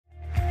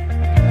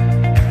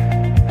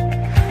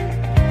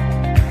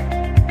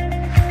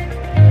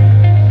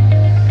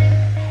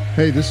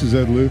Hey, this is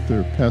Ed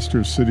Luther, pastor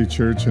of City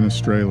Church in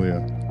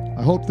Australia.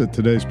 I hope that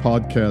today's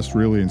podcast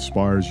really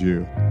inspires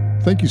you.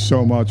 Thank you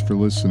so much for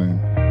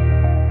listening.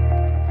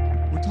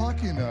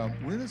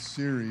 We're in a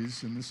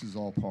series, and this is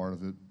all part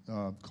of it,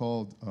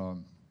 called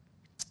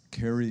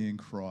Carrying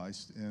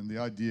Christ. And the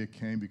idea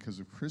came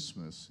because of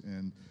Christmas.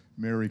 And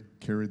Mary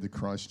carried the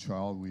Christ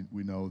child.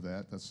 We know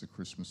that. That's the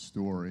Christmas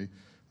story.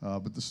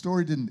 But the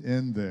story didn't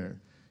end there.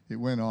 It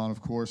went on,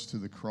 of course, to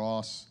the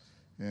cross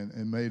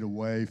and made a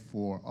way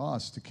for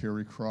us to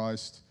carry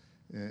Christ,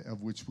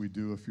 of which we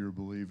do if you're a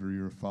believer,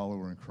 you're a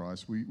follower in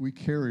Christ. We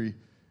carry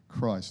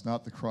Christ,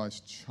 not the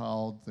Christ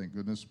child, thank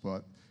goodness,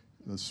 but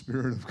the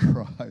Spirit of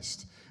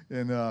Christ.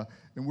 And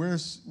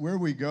where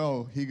we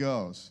go, He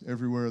goes.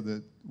 Everywhere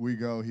that we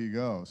go, He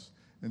goes.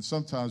 And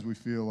sometimes we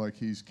feel like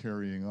He's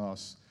carrying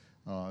us,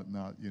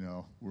 not,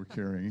 we're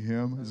carrying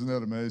Him. Isn't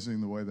that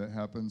amazing the way that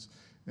happens?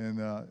 And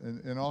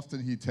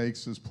often He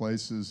takes us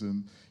places,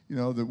 and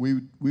that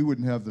we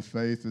wouldn't have the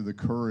faith or the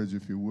courage,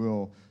 if you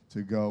will,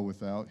 to go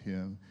without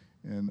Him.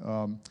 And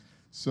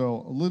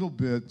so a little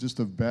bit just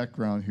of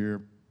background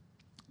here.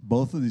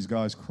 Both of these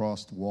guys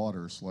crossed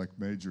waters like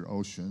major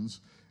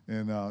oceans,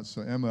 and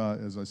so Emma,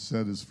 as I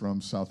said, is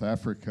from South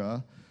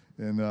Africa,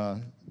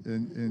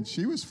 and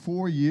she was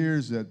 4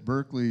 years at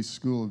Berklee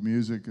School of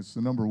Music. It's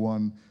the number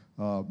one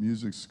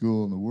music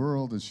school in the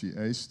world, and she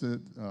aced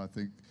it. I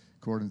think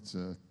according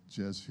to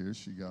Jez here,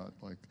 she got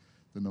like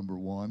the number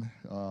one.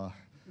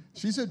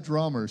 She's a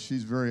drummer.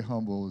 She's very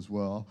humble as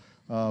well.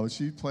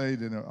 She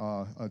played in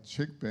a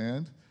chick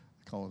band.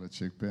 I call it a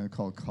chick band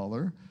called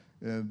Color.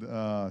 And,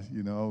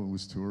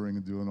 was touring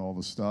and doing all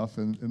the stuff.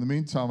 And in the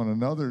meantime, on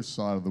another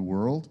side of the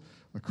world,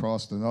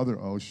 across another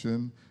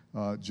ocean,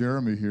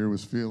 Jeremy here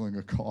was feeling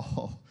a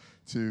call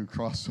to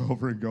cross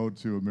over and go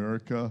to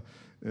America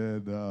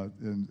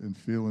and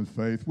feel in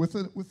faith with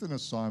an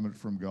assignment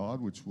from God,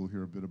 which we'll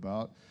hear a bit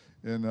about.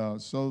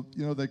 And so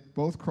they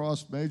both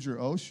crossed major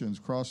oceans,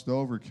 crossed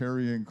over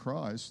carrying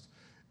Christ,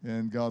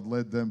 and God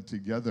led them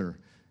together.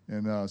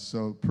 And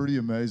so pretty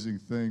amazing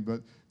thing.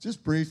 But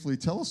just briefly,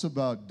 tell us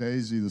about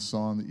Daisy, the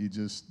song that you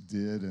just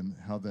did, and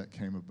how that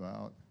came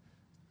about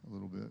a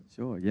little bit.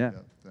 Sure, yeah.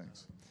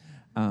 Thanks.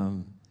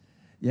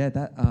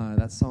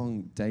 That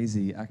song,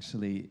 Daisy,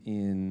 actually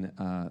in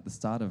the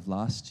start of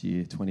last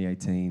year,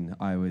 2018,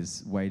 I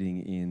was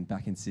waiting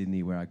back in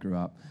Sydney where I grew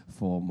up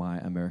for my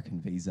American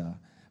visa.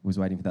 Was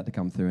waiting for that to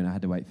come through, and I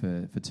had to wait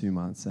for 2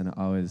 months. And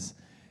I was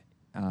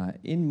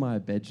in my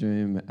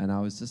bedroom, and I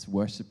was just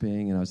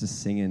worshiping, and I was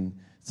just singing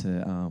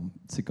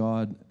to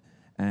God.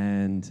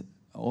 And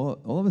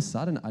all of a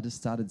sudden, I just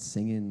started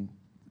singing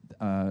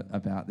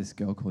about this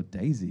girl called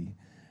Daisy,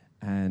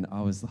 and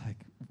I was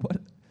like,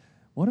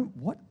 "What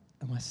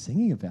am I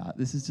singing about?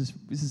 This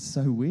is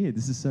so weird.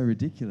 This is so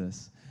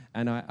ridiculous."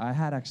 And I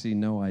had actually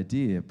no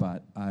idea,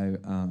 but I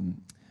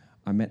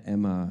met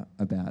Emma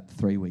about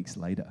 3 weeks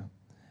later.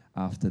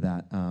 After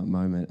that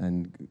moment,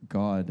 and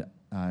God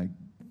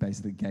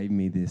basically gave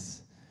me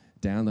this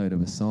download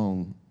of a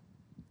song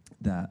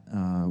that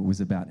was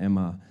about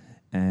Emma,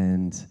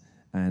 and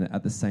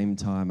at the same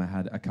time, I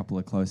had a couple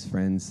of close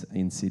friends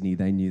in Sydney.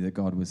 They knew that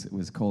God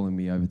was calling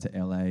me over to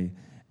LA,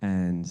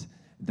 and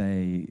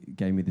they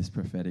gave me this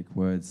prophetic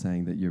word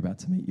saying that you're about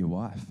to meet your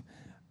wife.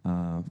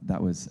 And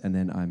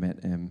then I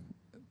met Em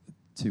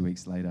 2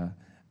 weeks later,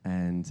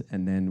 and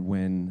then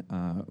when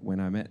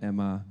I met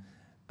Emma.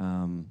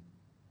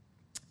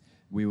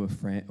 We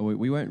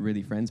weren't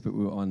really friends, but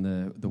we were on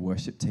the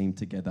worship team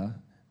together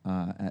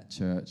at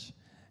church.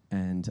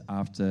 And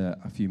after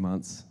a few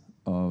months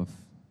of,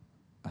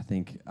 I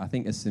think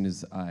as soon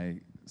as I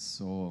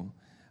saw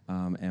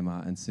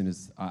Emma, and as soon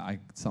as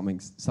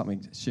something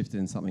shifted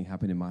and something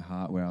happened in my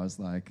heart where I was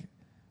like,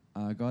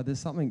 God, there's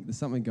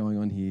something going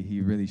on here.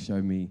 He really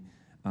showed me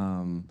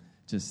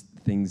just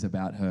things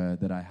about her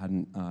that I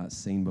hadn't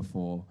seen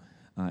before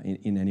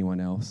in anyone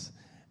else.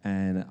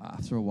 And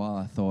after a while,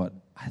 I thought,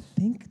 I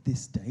think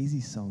this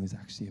Daisy song is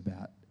actually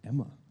about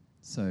Emma.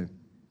 So,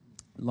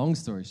 long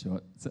story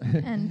short.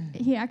 And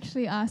he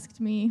actually asked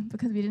me,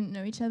 because we didn't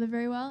know each other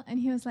very well, and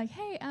he was like,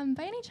 "Hey,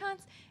 by any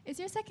chance, is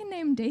your second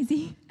name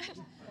Daisy?"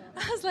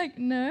 I was like,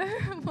 "No,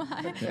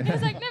 why?" He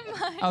was like, "Never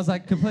mind." I was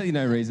like, completely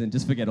no reason,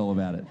 just forget all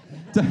about it.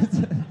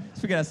 Just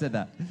forget I said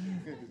that.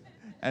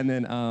 And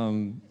then,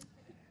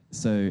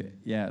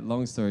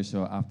 long story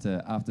short,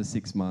 after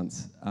 6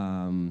 months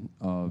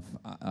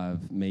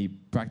of me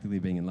practically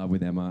being in love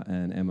with Emma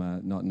and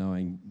Emma not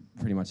knowing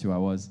pretty much who I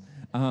was,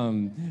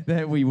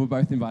 that we were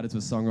both invited to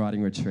a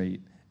songwriting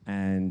retreat,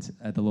 and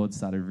the Lord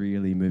started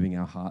really moving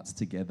our hearts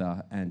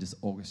together and just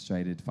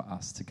orchestrated for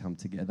us to come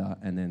together.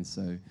 And then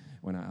so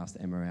when I asked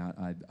Emma out,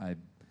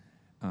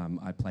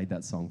 I played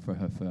that song for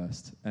her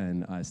first,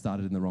 and I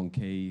started in the wrong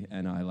key,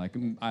 and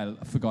I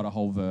forgot a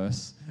whole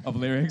verse of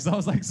lyrics. I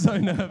was like so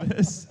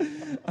nervous,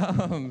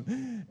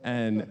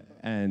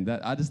 and that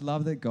I just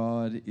love that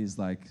God is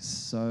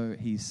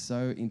He's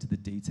so into the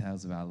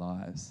details of our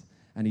lives,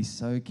 and He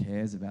so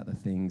cares about the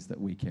things that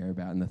we care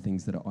about and the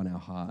things that are on our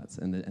hearts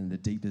and the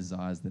deep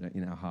desires that are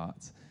in our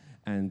hearts.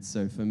 And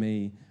so for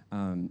me,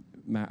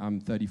 I'm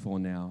 34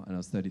 now, and I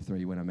was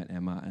 33 when I met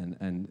Emma,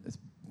 and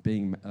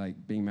being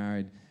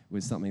married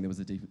was something that was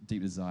a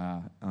deep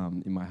desire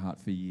in my heart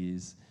for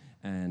years.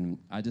 And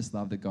I just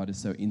love that God is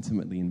so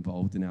intimately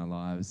involved in our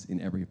lives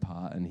in every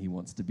part, and He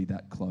wants to be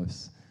that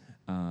close.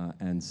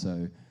 And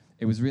so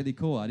it was really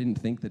cool. I didn't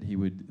think that He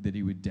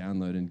would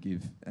download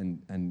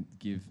and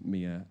give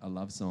me a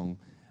love song.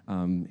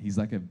 He's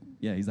like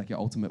your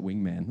ultimate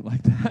wingman,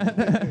 like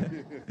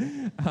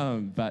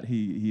that. But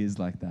he is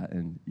like that,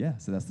 and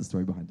so that's the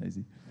story behind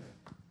Daisy.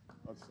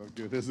 That's so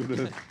good, isn't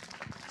it?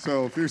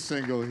 So if you're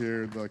single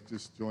here, like,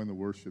 just join the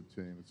worship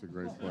team. It's a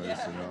great place,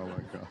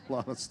 a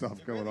lot of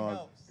stuff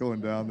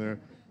going down there.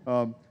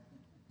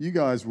 You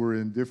guys were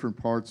in different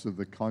parts of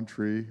the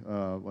country.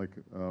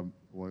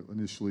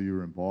 Initially you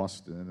were in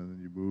Boston, and then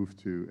you moved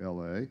to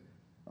L.A.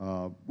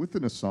 With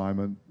an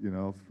assignment,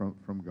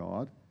 from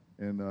God.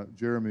 And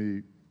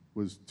Jeremy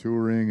was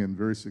touring and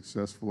very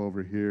successful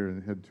over here,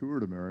 and had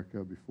toured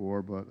America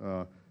before,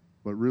 but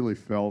really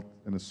felt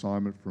an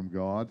assignment from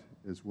God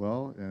as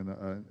well,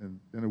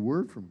 and a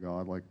word from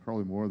God, like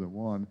probably more than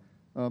one.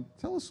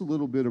 Tell us a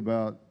little bit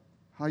about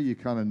how you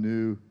kind of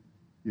knew,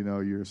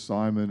 your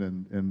assignment,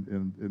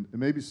 and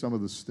maybe some of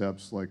the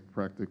steps, like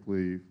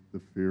practically the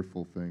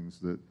fearful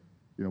things that,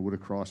 would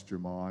have crossed your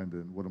mind,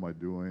 and what am I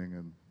doing,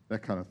 and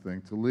that kind of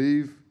thing. To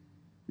leave,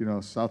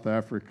 South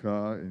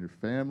Africa and your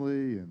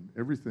family and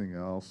everything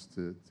else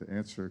to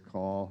answer a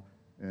call,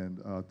 and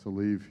to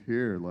leave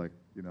here, like,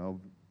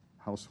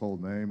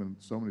 household name in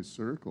so many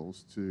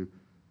circles, to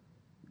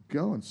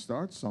go and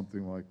start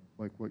something like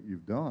what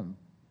you've done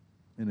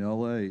in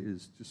LA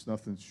is just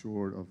nothing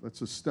short of,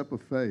 that's a step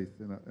of faith.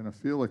 And I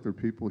feel like there are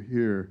people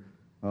here,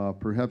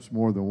 perhaps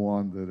more than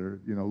one, that are,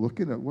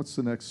 looking at what's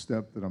the next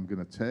step that I'm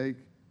going to take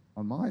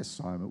on my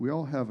assignment. We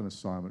all have an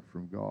assignment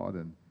from God,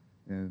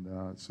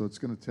 and so it's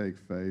going to take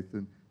faith.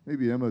 And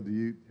maybe, Emma, do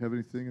you have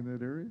anything in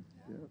that area?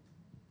 Yeah.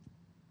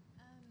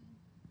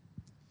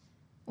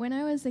 When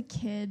I was a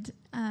kid,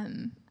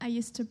 I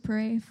used to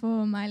pray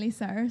for Miley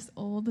Cyrus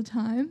all the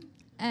time.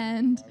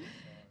 And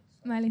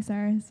Miley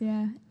Cyrus,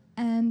 yeah.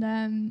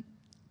 And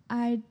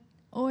I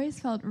always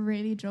felt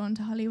really drawn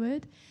to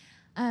Hollywood.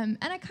 And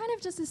I kind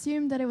of just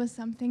assumed that it was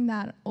something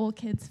that all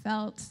kids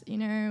felt. It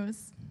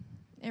was,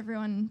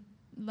 everyone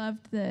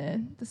loved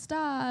the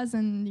stars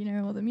and,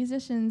 all the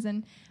musicians,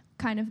 and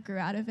kind of grew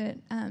out of it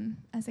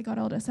as I got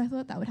older. So I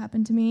thought that would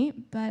happen to me,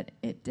 but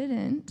it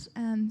didn't.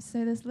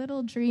 So this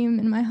little dream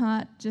in my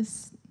heart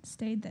just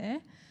stayed there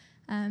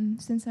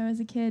since I was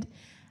a kid.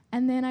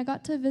 And then I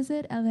got to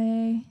visit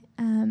LA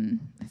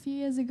a few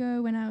years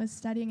ago when I was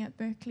studying at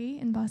Berkeley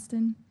in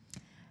Boston.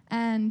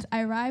 And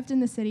I arrived in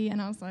the city,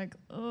 and I was like,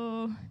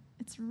 oh,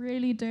 it's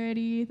really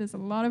dirty. There's a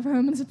lot of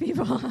homeless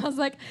people. I was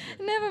like,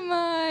 never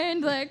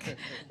mind. Like,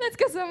 let's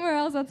go somewhere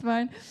else. That's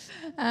fine.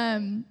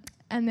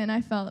 And then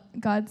I felt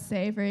God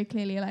say very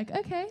clearly, like,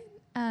 okay,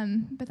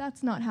 but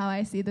that's not how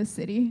I see the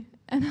city.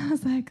 And I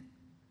was like,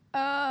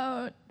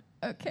 oh,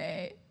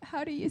 okay.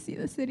 How do you see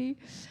the city?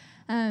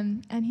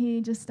 And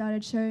He just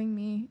started showing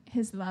me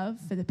His love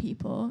for the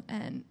people.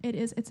 And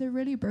it's a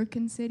really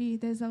broken city.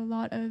 There's a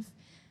lot of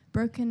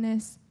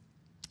brokenness.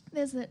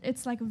 There's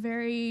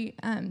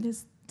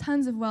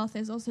tons of wealth.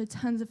 There's also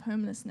tons of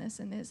homelessness,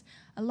 and there's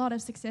a lot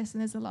of success, and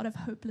there's a lot of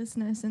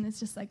hopelessness, and it's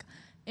just like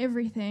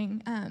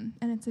everything. And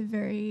it's a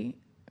very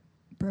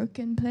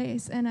broken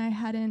place. And I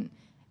hadn't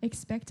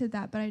expected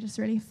that, but I just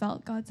really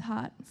felt God's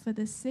heart for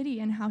this city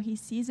and how He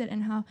sees it,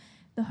 and how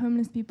the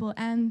homeless people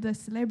and the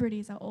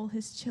celebrities are all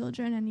His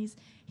children, and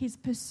He's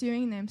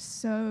pursuing them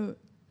so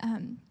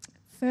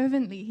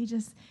fervently. He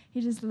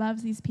just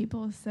loves these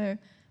people. So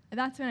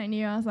that's when I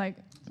knew. I was like,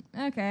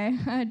 okay,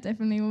 I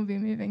definitely will be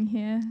moving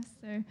here.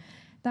 So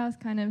that was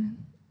kind of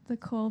the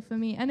call for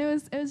me, and it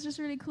was just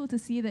really cool to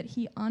see that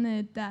He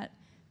honored that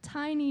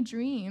tiny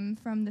dream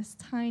from this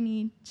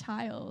tiny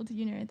child.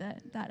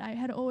 That I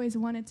had always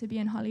wanted to be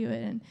in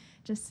Hollywood, and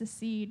just to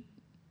see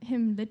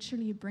Him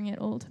literally bring it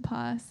all to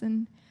pass.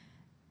 And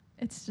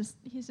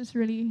he's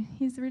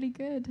really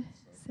good.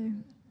 So.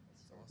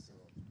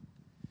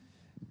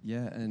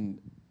 Yeah, and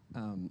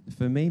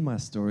for me, my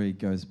story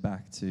goes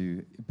back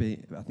to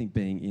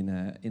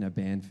being in a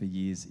band for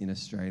years in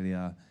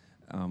Australia.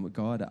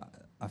 God,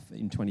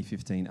 in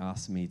 2015,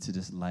 asked me to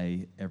just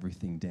lay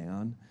everything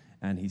down,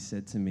 and He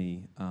said to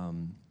me,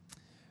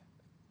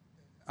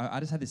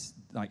 I just had this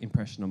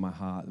impression on my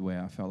heart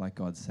where I felt like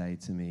God say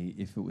to me,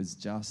 if it was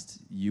just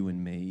you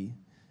and me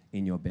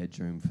in your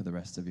bedroom for the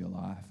rest of your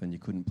life and you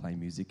couldn't play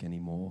music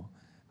anymore,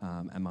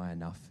 am I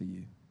enough for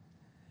you?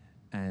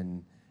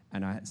 And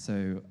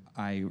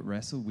I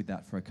wrestled with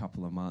that for a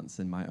couple of months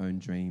and my own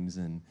dreams,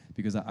 and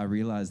because I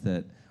realized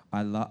that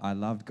I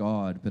loved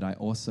God, but I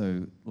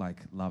also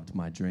loved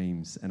my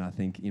dreams. And I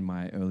think in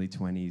my early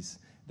 20s,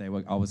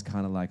 I was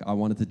kind of I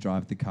wanted to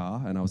drive the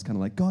car, and I was kind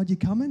of like, God, you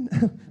coming?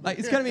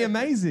 It's going to be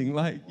amazing.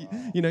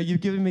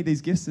 You've given me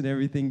these gifts and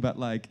everything, but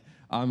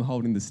I'm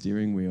holding the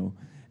steering wheel.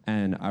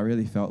 And I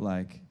really felt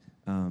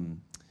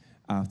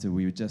after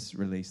we had just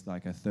released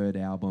like a third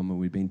album, and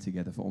we'd been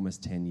together for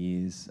almost 10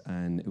 years,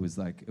 and it was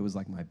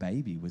like my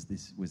baby was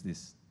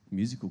this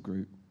musical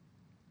group.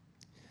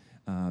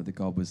 That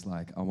God was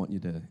like, I want you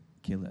to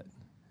kill it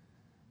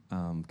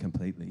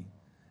completely,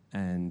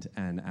 and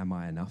am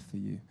I enough for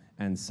you?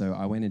 And so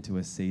I went into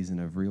a season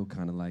of real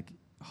kind of like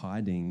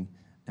hiding,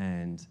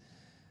 and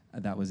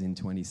that was in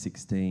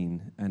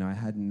 2016, and I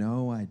had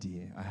no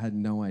idea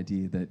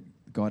that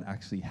God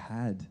actually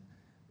had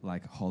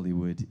like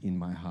Hollywood in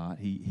my heart.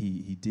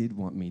 He did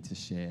want me to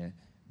share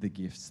the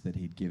gifts that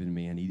he'd given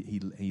me, and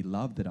he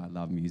loved that I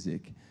love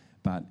music,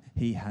 but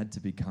he had to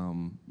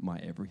become my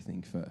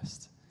everything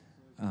first.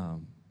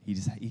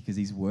 Because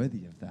he's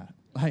worthy of that,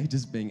 like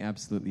just being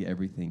absolutely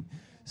everything.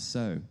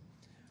 So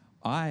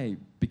I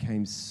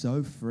became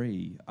so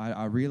free.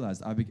 I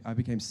realized I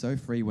became so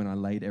free when I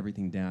laid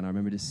everything down. I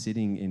remember just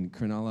sitting in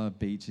Cronulla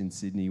Beach in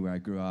Sydney, where I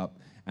grew up,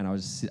 and I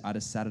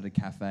just sat at a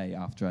cafe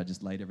after I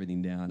just laid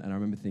everything down. And I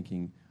remember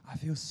thinking, I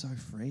feel so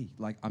free.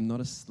 Like, I'm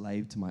not a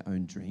slave to my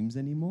own dreams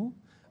anymore.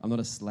 I'm not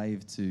a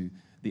slave to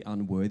the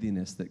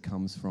unworthiness that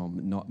comes from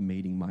not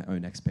meeting my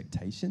own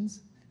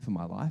expectations for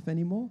my life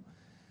anymore.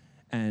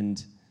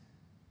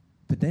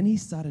 But then he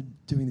started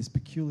doing this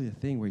peculiar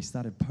thing where he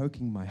started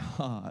poking my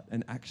heart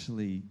and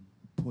actually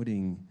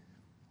putting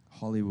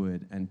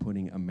Hollywood and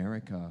putting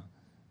America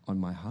on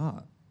my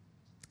heart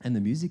and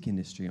the music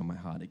industry on my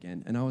heart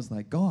again. And I was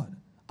like, God,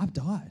 I've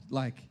died.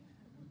 Like,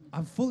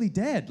 I'm fully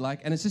dead.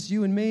 Like, and it's just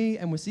you and me,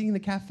 and we're sitting in the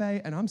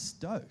cafe, and I'm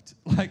stoked.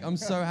 Like, I'm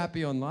so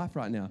happy on life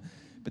right now.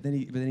 But then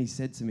he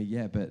said to me,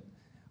 yeah, but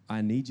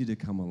I need you to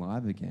come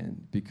alive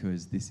again,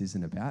 because this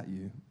isn't about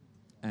you.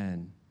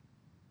 And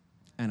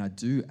I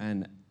do,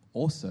 and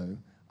also,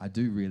 I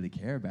do really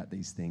care about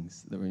these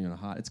things that are in your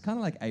heart. It's kind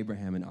of like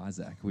Abraham and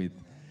Isaac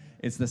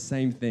it's the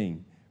same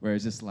thing, where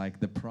it's just like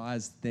the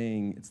prized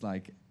thing. It's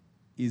like,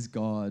 is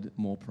God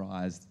more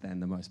prized than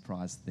the most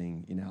prized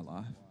thing in our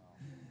life?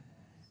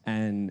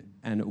 And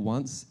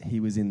once he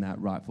was in that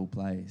rightful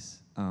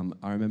place,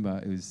 I remember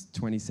it was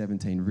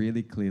 2017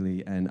 really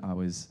clearly, and I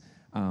was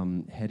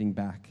heading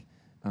back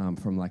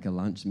from like a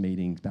lunch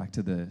meeting back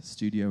to the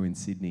studio in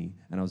Sydney,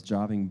 and I was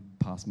driving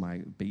past my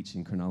beach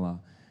in Cronulla,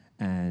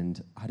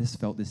 and I just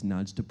felt this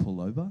nudge to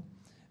pull over.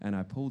 And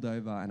I pulled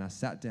over and I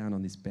sat down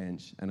on this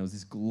bench, and it was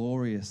this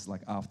glorious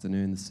like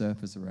afternoon. The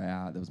surfers were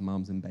out, there was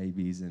mums and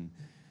babies, and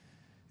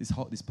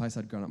this place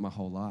I'd grown up my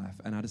whole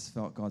life. And I just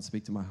felt God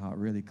speak to my heart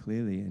really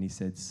clearly, and he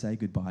said, say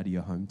goodbye to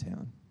your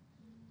hometown.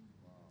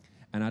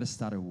 And I just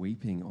started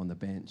weeping on the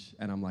bench,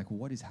 and I'm like,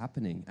 what is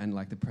happening? And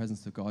like the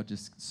presence of God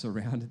just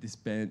surrounded this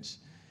bench,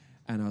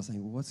 and I was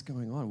saying, well, what's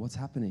going on? What's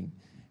happening?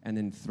 And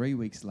then 3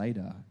 weeks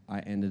later, I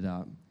ended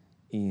up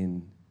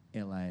in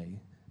LA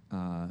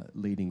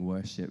leading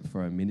worship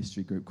for a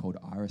ministry group called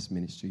Iris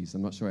Ministries.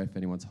 I'm not sure if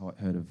anyone's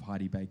heard of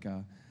Heidi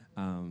Baker,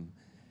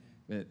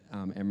 but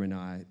Emma and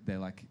I, they're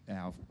like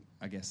our,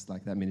 I guess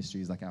like that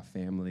ministry is like our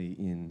family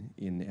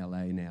in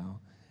LA now.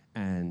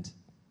 And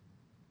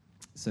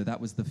so that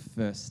was the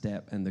first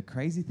step. And the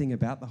crazy thing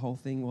about the whole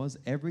thing was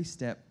every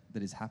step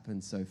that has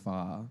happened so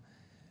far,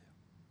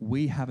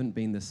 we haven't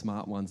been the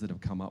smart ones that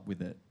have come up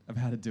with it, of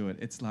how to do it.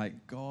 It's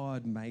like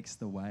God makes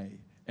the way,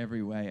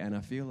 every way. And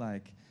I feel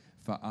like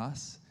for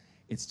us,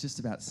 it's just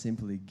about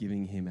simply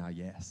giving him our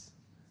yes,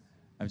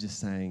 of just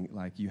saying,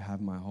 like, you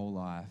have my whole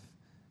life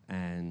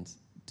and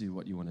do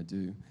what you want to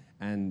do.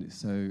 And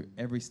so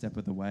every step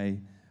of the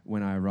way,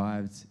 when I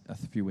arrived a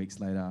few weeks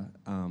later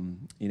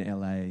in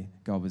LA,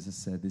 God was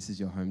just said, this is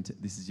your home,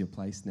 this is your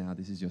place now,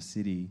 this is your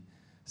city.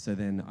 So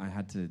then I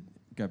had to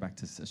go back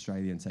to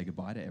Australia and say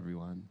goodbye to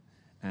everyone.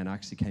 And I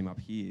actually came up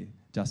here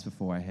just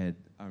before I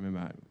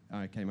remember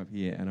I came up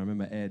here, and I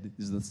remember Ed,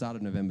 this is the start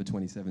of November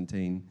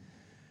 2017,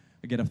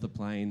 I get off the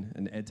plane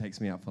and Ed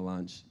takes me out for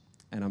lunch,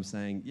 and I'm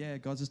saying, yeah,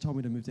 God just told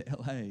me to move to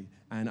LA,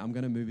 and I'm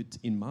going to move it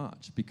in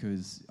March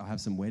because I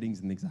have some weddings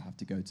and things I have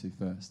to go to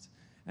first.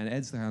 And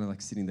Ed's kind of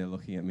like sitting there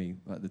looking at me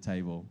at the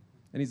table,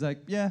 and he's like,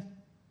 yeah,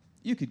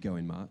 you could go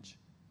in March,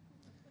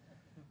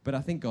 but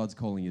I think God's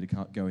calling you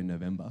to go in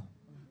November.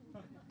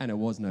 And it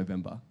was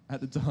November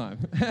at the time.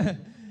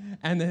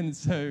 And then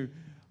so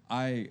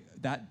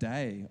that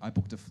day, I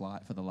booked a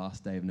flight for the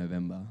last day of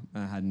November,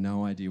 and I had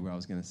no idea where I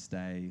was going to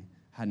stay,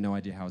 had no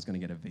idea how I was going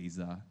to get a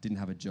visa, didn't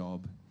have a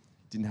job,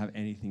 didn't have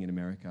anything in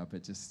America,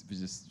 but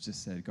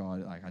just said,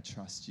 God, like, I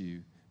trust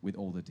you with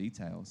all the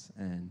details.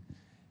 And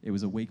it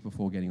was a week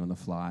before getting on the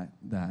flight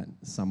that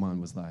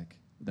someone was like,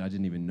 that I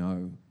didn't even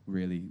know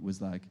really,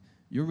 was like,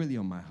 you're really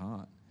on my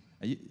heart.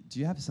 Do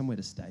you have somewhere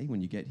to stay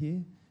when you get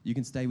here? You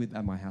can stay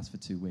at my house for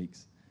 2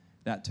 weeks.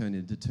 That turned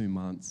into 2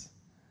 months.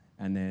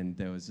 And then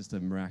there was just a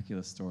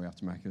miraculous story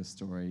after miraculous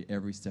story.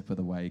 Every step of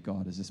the way,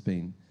 God has just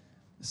been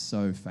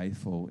so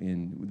faithful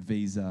in with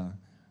visa,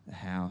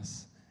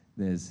 house.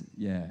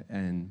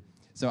 And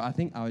so I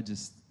think I would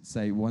just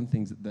say one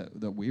thing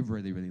that we've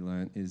really, really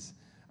learned is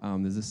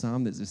there's a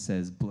psalm that just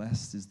says,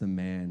 blessed is the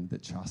man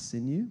that trusts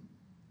in you.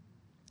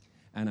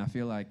 And I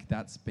feel like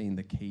that's been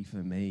the key for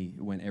me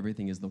when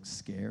everything has looked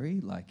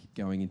scary, like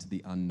going into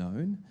the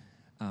unknown.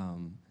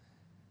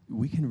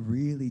 we can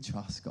really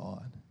trust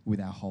God with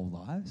our whole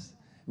lives.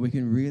 We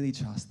can really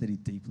trust that he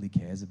deeply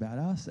cares about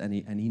us, and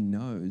he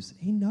knows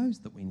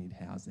that we need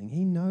housing.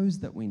 He knows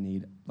that we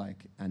need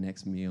like our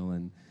next meal,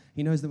 and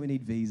he knows that we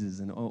need visas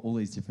and all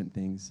these different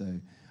things. So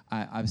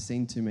I've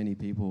seen too many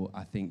people,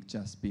 I think,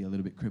 just be a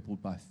little bit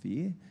crippled by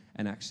fear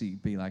and actually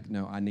be like,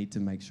 no, I need to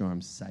make sure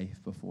I'm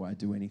safe before I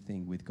do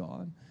anything with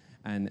God.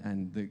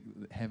 And the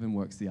heaven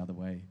works the other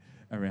way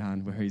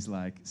around, where he's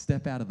like,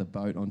 step out of the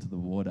boat onto the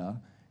water,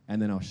 and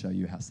then I'll show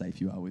you how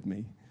safe you are with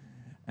me.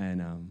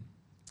 And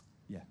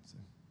so.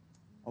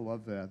 I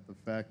love that, the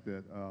fact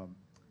that,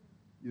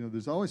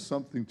 there's always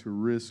something to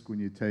risk when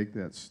you take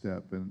that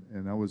step.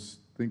 And I was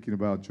thinking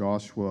about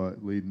Joshua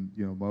leading,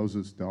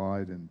 Moses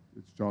died, and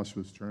it's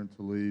Joshua's turn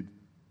to lead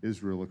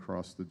Israel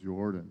across the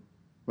Jordan.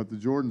 But the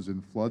Jordan's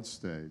in flood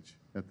stage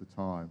at the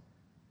time.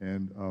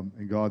 And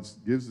God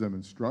gives them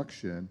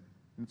instruction.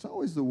 And it's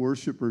always the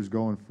worshipers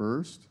going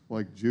first.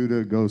 Like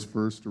Judah goes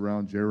first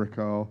around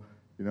Jericho,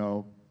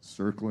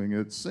 circling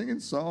it, singing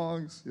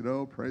songs,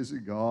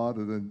 praising God.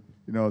 And then,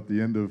 at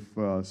the end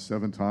of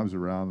 7 times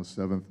around, the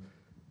 7th,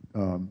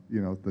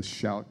 the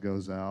shout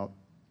goes out.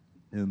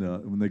 And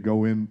when they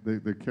go in,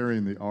 they're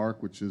carrying the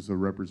ark, which is a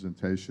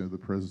representation of the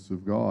presence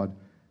of God,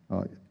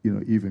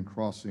 even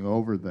crossing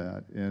over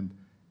that. And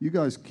you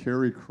guys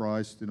carry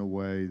Christ in a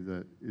way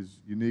that is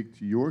unique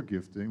to your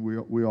gifting.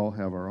 We all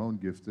have our own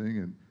gifting,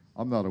 and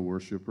I'm not a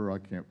worshiper. I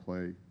can't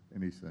play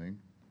anything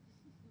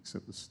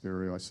except the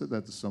stereo. I said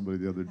that to somebody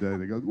the other day.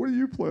 They go, "What do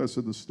you play?" I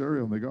said, "The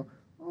stereo." And they go,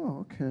 "Oh,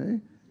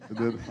 okay." And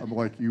then I'm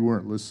like, "You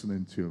weren't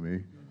listening to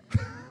me,"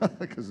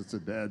 because it's a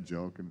dad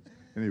joke. And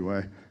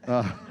anyway,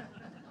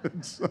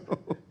 and so,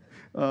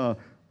 but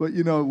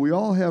we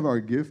all have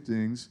our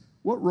giftings.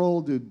 What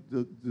role did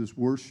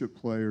worship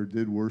play,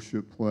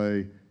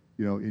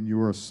 in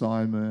your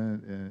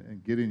assignment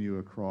and getting you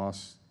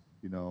across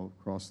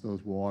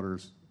those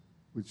waters,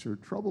 which are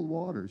troubled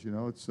waters?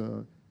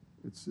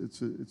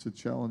 It's a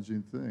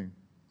challenging thing.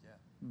 Yeah.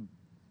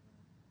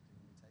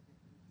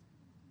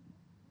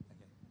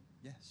 Okay.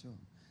 Yeah, sure.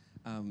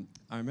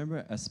 I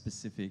remember a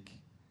specific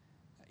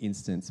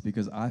instance,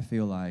 because I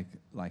feel like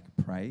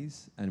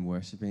praise and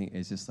worshiping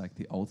is just like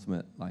the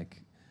ultimate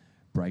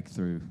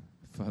breakthrough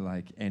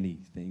for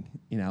anything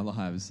in our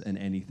lives and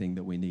anything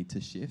that we need to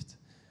shift.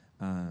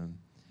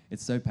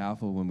 It's so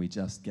powerful when we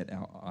just get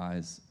our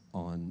eyes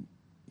on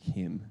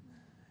him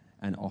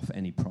and off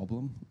any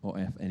problem or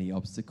off any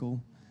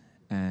obstacle,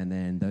 and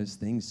then those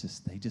things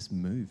just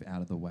move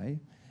out of the way.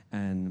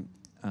 And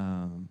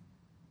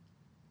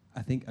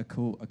I think a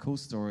cool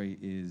story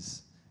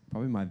is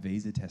probably my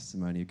visa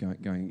testimony of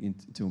going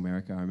into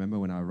America. I remember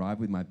when I arrived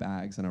with my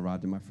bags and I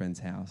arrived at my friend's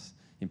house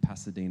in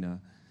Pasadena,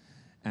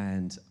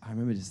 and I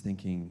remember just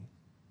thinking,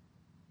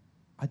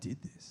 I did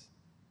this.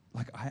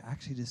 I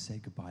actually just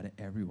said goodbye to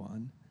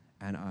everyone,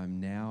 and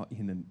I'm now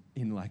in an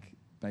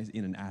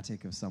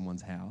attic of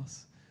someone's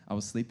house. I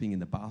was sleeping in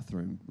the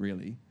bathroom,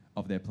 really,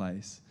 of their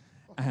place,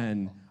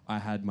 and I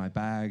had my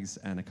bags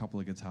and a couple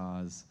of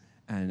guitars,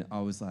 and I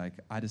was like,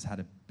 I just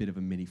had a bit of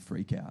a mini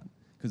freak out,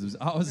 because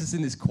I was just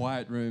in this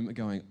quiet room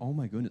going, oh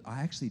my goodness,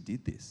 I actually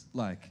did this.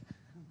 I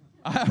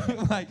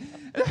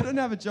don't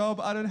have a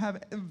job, I don't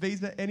have a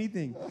visa,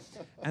 anything.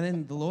 And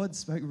then the Lord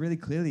spoke really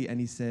clearly, and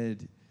he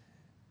said,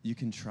 you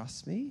can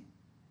trust me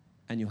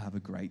and you'll have a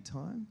great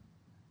time,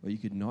 or you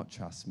could not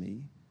trust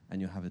me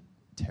and you'll have a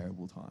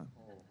terrible time.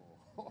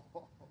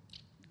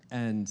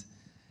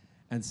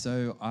 And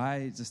so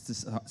I just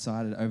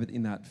decided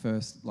in that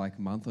first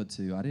month or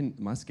two,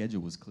 my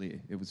schedule was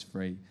clear, it was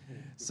free.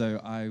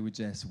 So I would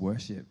just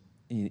worship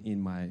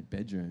in my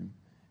bedroom.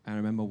 And I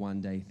remember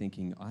one day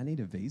thinking, I need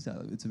a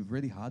visa. It's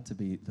really hard to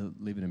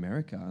live in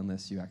America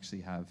unless you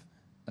actually have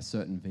a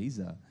certain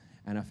visa.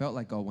 And I felt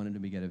like God wanted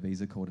me to get a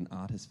visa called an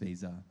artist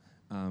visa,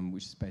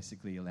 which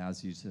basically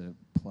allows you to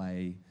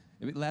play.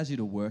 It allows you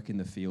to work in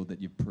the field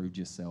that you've proved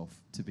yourself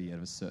to be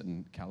of a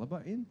certain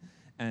caliber in.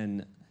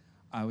 And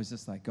I was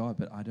just like, God,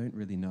 but I don't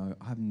really know.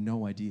 I have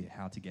no idea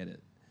how to get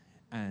it.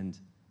 And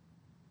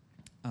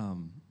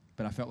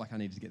but I felt like I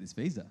needed to get this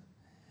visa.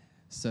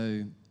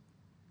 So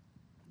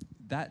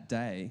that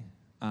day,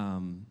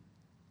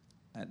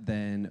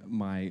 then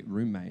my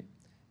roommate,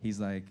 he's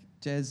like,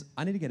 Jez,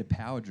 I need to get a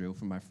power drill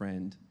from my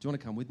friend. Do you want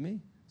to come with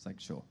me? It's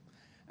like, sure.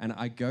 And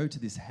I go to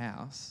this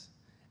house,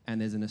 and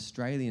there's an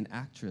Australian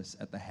actress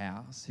at the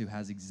house who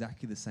has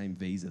exactly the same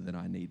visa that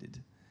I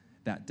needed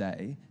that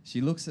day. She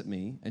looks at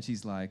me, and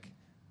she's like,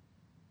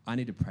 I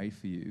need to pray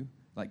for you.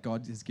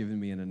 God has given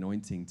me an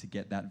anointing to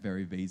get that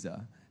very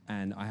visa,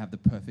 and I have the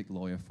perfect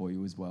lawyer for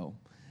you as well.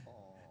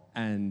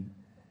 And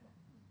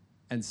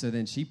so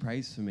then she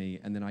prays for me,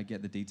 and then I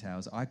get the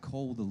details. I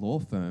call the law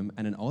firm,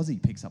 and an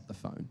Aussie picks up the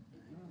phone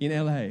in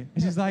LA.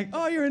 And she's like,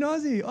 oh, you're an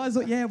Aussie. I was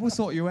like, yeah, we'll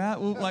sort you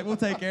out. We'll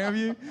take care of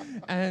you.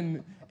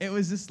 And it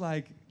was just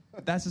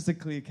that's just a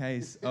clear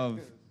case of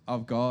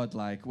God,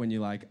 when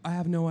you're like, I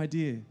have no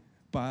idea,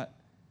 but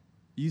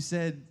you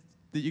said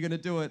that you're going to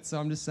do it. So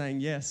I'm just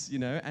saying yes,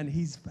 and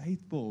he's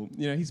faithful.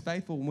 He's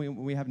faithful when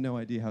we have no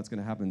idea how it's going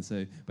to happen.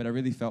 So, but I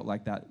really felt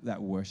like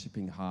that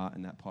worshiping heart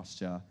and that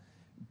posture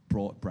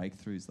brought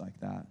breakthroughs like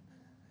that.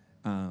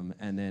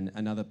 And then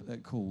another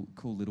cool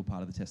little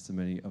part of the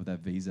testimony of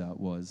that visa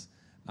was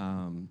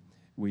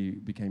we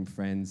became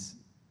friends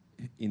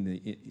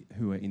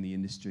who are in the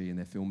industry, and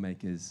they're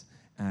filmmakers.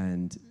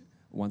 And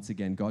once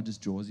again, God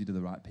just draws you to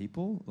the right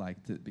people,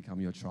 like to become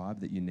your tribe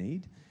that you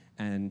need.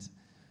 And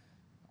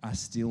I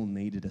still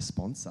needed a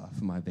sponsor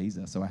for my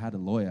visa. So I had a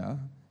lawyer,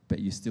 but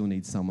you still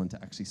need someone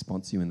to actually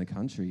sponsor you in the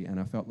country. And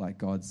I felt like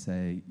God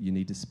say, you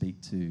need to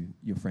speak to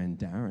your friend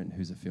Darren,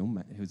 who's a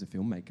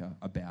filmmaker,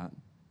 about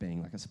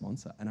being like a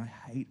sponsor. And I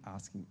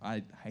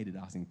hated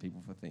asking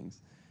people for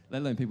things,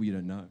 let alone people you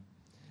don't know.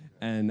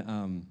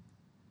 And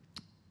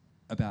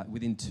about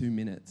within 2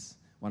 minutes,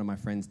 one of my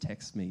friends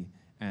texted me,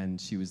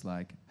 and she was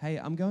like, hey,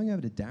 I'm going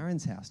over to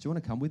Darren's house. Do you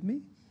want to come with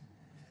me?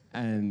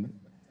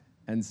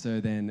 And so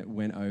then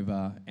went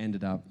over,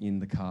 ended up in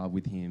the car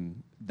with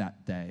him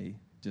that day,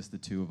 just the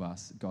two of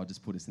us. God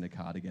just put us in a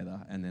car together.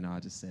 And then I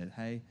just said,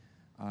 hey,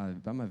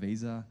 about my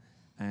visa,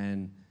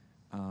 and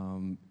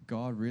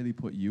God really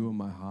put you in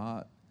my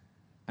heart.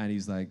 And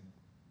he's like,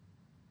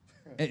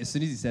 as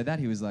soon as he said that,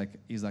 he was like,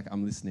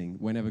 I'm listening.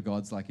 Whenever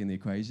God's like in the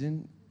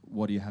equation,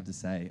 what do you have to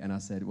say? And I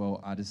said,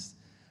 well,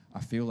 I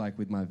feel like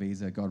with my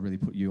visa, God really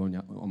put you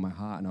on my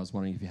heart, and I was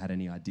wondering if you had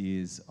any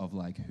ideas of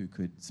like who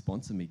could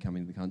sponsor me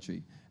coming to the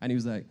country. And he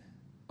was like,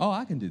 oh,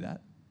 I can do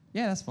that.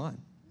 Yeah, that's fine.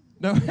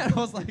 No, and I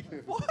was like,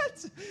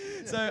 what?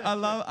 So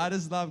I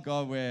just love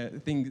God where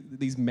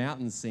these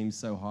mountains seem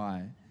so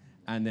high,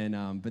 and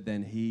then but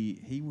then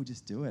He will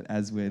just do it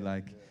as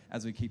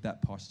we keep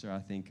that posture, I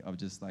think, of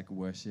just like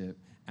worship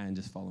and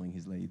just following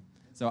His lead.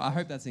 So I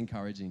hope that's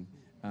encouraging.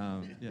 Yeah.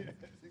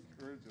 It's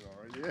encouraging,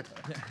 all right.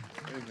 Yeah.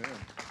 Amen.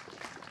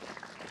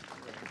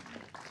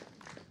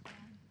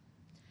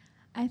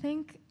 I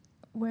think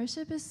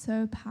worship is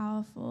so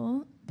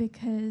powerful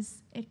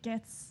because it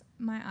gets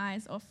my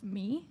eyes off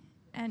me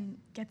and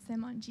gets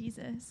them on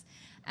Jesus.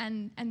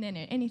 And then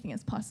anything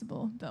is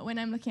possible. But when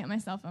I'm looking at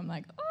myself, I'm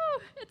like,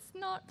 oh, it's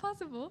not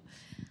possible.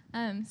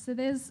 So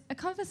there's a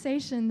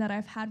conversation that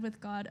I've had with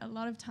God a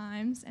lot of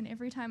times, and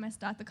every time I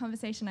start the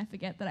conversation, I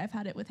forget that I've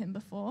had it with him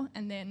before.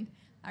 And then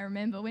I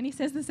remember when he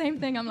says the same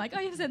thing, I'm like,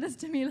 oh, you've said this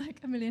to me like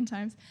a million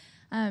times.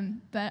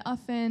 But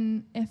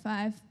often if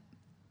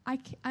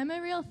I'm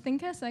a real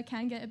thinker, so I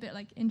can get a bit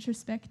like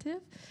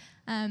introspective.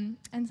 And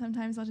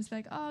sometimes I'll just be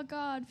like, oh,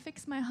 God,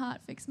 fix my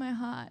heart.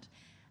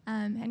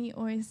 And he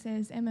always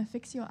says, Emma,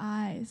 fix your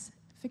eyes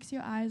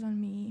on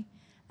me.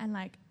 And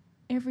like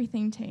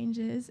everything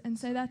changes. And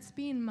so that's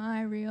been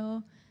my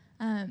real,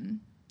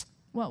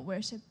 what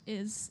worship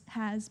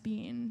has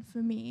been for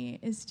me,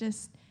 is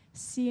just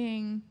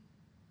seeing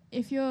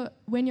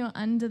when you're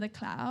under the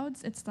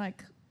clouds, it's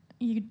like,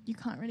 you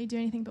can't really do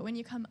anything, but when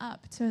you come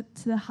up to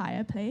the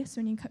higher place,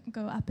 when you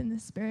go up in the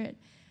Spirit,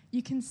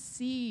 you can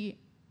see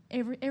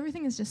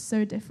everything is just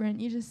so different.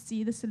 You just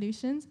see the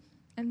solutions,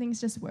 and things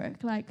just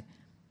work. Like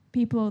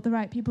the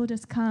right people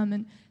just come,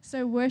 and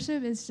so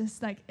worship is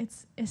just like,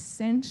 it's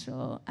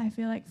essential, I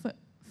feel like,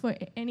 for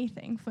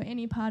anything, for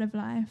any part of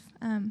life.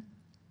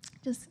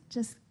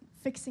 Just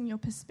fixing your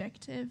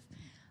perspective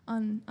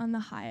on the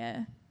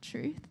higher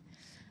truth,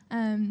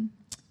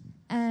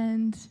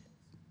 and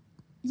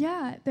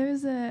yeah, there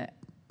was a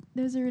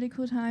really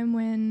cool time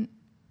when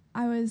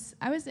I was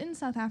in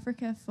South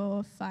Africa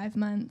for 5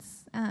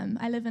 months.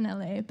 I live in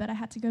LA, but I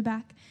had to go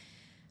back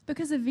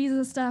because of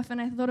visa stuff,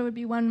 and I thought it would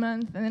be 1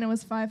 month, and then it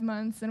was 5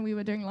 months, and we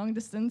were doing long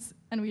distance,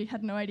 and we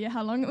had no idea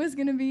how long it was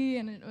going to be,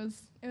 and it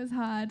was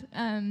hard.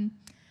 And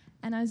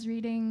I was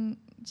reading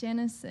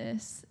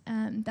Genesis,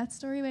 that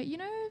story where,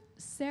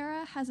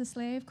 Sarah has a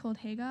slave called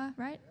Hagar,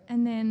 right?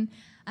 And then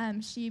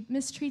she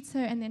mistreats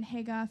her, and then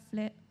Hagar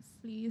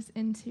flees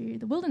into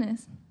the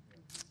wilderness.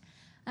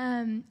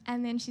 And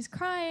then she's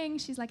crying,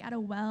 she's like at a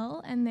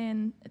well, and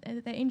then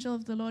the angel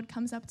of the Lord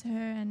comes up to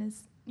her and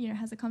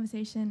has a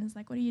conversation, is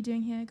like, what are you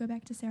doing here? Go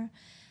back to Sarah.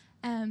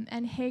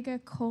 And Hagar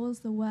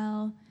calls the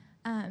well,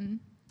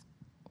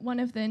 one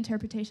of the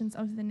interpretations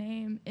of the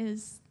name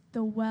is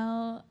the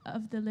well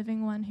of the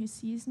living one who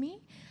sees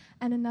me.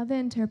 And another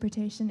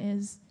interpretation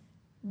is,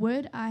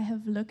 would I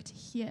have looked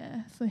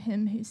here for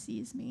him who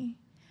sees me?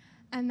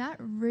 And that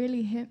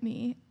really hit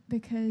me,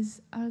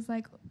 because I was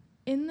like,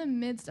 in the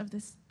midst of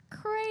this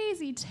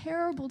crazy,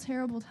 terrible,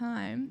 terrible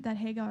time that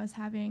Hagar was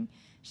having,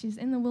 she's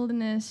in the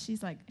wilderness,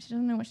 she's like, she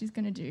doesn't know what she's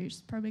going to do,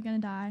 she's probably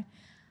going to die.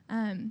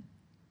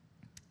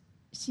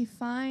 She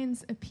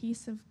finds a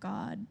piece of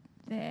God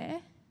there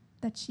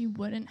that she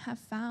wouldn't have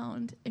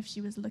found if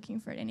she was looking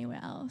for it anywhere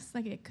else.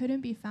 Like, it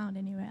couldn't be found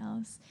anywhere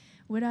else.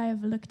 Would I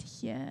have looked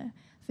here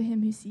for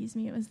him who sees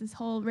me? It was this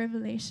whole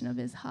revelation of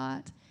his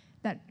heart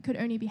that could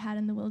only be had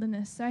in the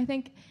wilderness. So I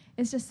think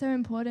it's just so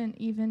important,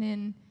 even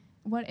in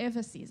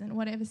whatever season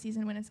when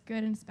it's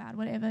good and it's bad,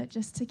 whatever,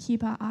 just to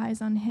keep our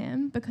eyes on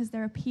him, because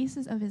there are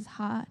pieces of his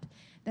heart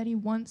that he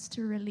wants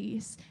to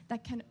release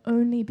that can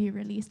only be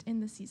released in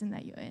the season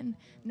that you're in,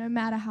 no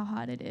matter how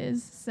hard it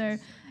is. So,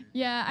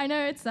 yeah, I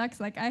know it sucks.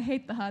 Like, I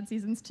hate the hard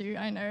seasons too.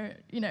 I know,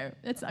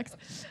 it sucks.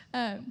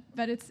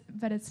 But it's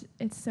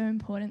so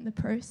important. The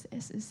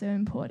process is so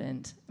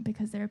important,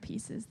 because there are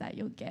pieces that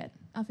you'll get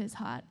of his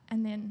heart,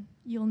 and then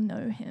you'll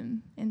know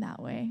him in that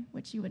way,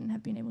 which you wouldn't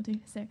have been able to.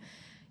 So,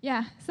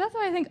 yeah, so that's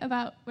what I think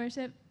about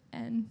worship,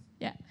 and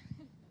yeah.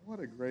 What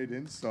a great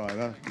insight.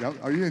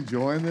 Are you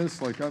enjoying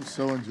this? Like, I'm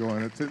so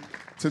enjoying it.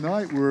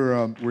 Tonight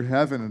we're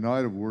having a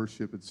night of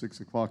worship at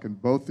 6 o'clock,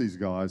 and both these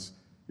guys,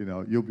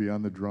 you'll be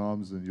on the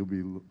drums and you'll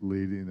be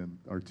leading, and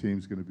our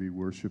team's going to be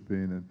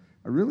worshiping. And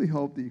I really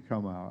hope that you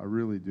come out. I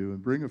really do,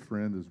 and bring a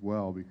friend as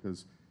well,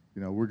 because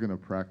we're going to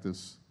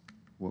practice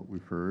what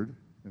we've heard.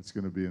 It's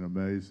going to be an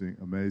amazing,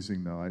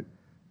 amazing night.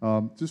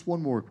 Just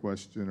one more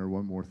question, or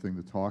one more thing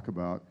to talk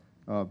about.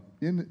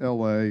 In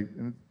LA,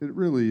 and it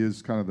really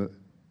is kind of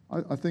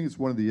I think it's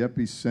one of the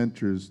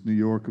epicenters. New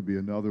York could be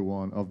another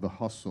one of the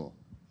hustle.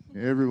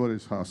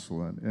 Everybody's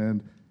hustling,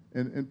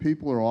 and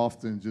people are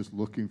often just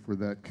looking for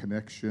that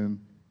connection,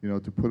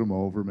 to put them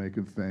over, make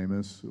them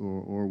famous,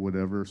 or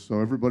whatever.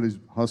 So everybody's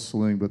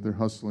hustling, but they're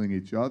hustling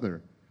each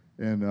other.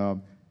 And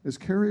as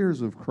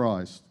carriers of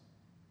Christ,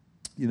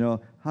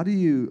 how do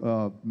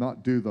you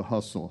not do the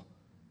hustle?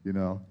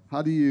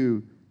 How do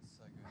you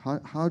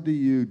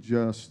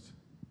just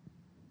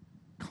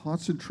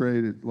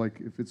concentrated, like,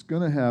 if it's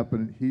going to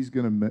happen, he's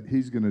going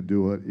to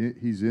do it.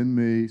 He's in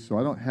me, so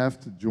I don't have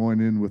to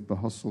join in with the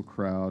hustle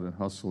crowd and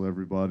hustle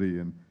everybody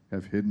and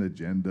have hidden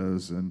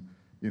agendas and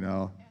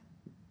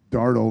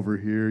dart over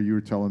here. You were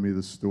telling me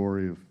the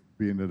story of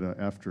being at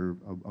after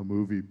a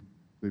movie,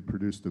 they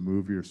produced a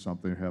movie or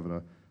something,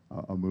 having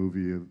a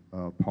movie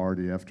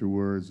party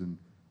afterwards, and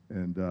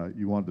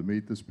you wanted to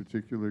meet this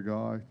particular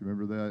guy. Do you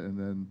remember that? And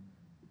then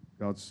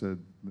God said,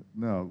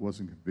 no, it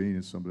wasn't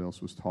convenient. Somebody else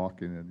was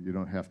talking, and you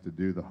don't have to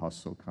do the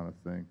hustle kind of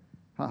thing.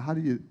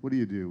 What do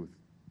you do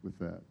with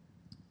that?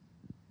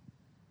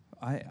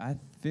 I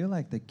feel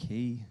like the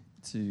key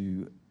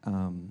to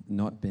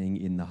not being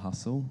in the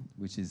hustle,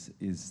 which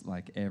is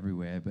like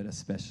everywhere, but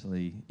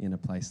especially in a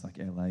place like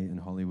LA and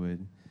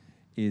Hollywood,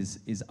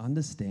 is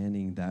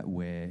understanding that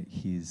we're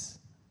his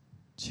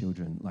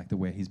children, like that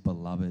we're his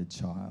beloved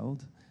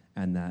child,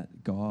 and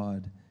that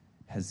God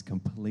has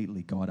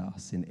completely got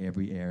us in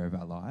every area of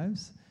our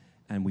lives,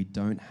 and we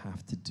don't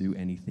have to do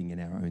anything in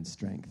our own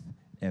strength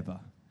ever.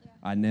 Yeah.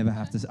 I never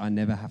have to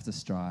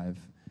strive.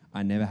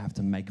 I never have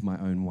to make my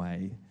own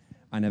way.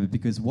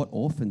 Because what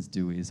orphans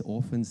do is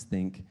orphans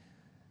think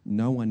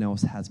no one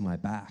else has my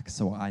back,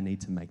 so I need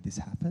to make this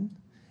happen.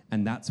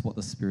 And that's what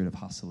the spirit of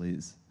hustle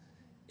is.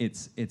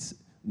 It's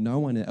no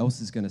one else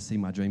is going to see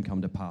my dream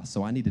come to pass,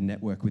 so I need to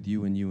network with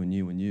you and you and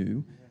you and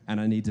you. And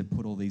I need to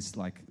put all these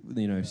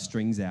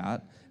strings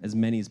out, as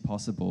many as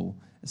possible,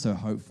 so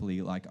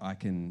hopefully I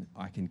can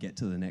get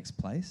to the next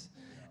place.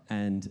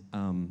 And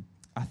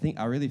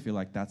I really feel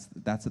like that's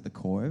at the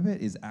core of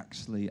it, is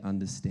actually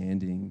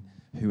understanding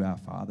who our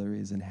Father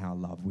is and how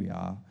loved we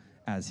are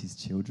as his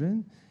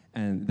children.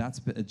 And that's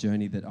a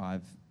journey that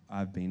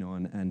I've been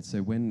on. And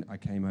so when I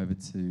came over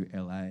to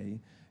LA,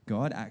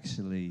 God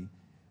actually,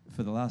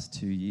 for the last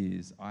 2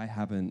 years,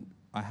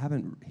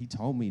 he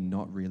told me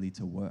not really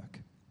to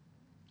work.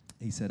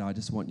 He said, I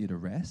just want you to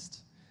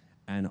rest,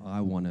 and I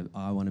want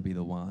to be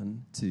the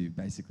one to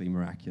basically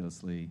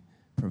miraculously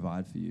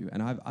provide for you.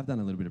 And I've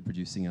done a little bit of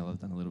producing, I've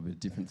done a little bit of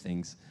different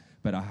things,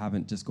 but I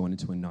haven't just gone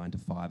into a 9 to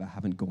 5. I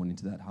haven't gone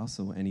into that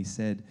hustle. And he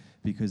said,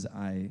 because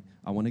I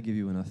want to give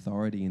you an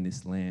authority in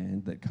this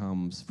land that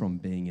comes from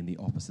being in the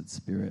opposite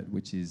spirit,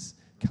 which is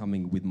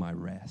coming with my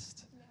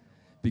rest.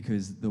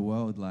 Because the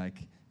world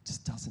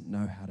just doesn't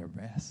know how to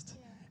rest.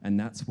 Yeah. And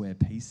that's where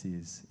peace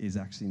is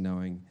actually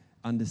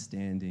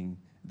understanding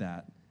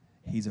that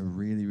he's a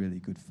really, really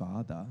good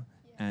father,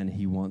 and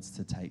he wants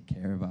to take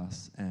care of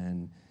us.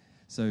 And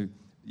so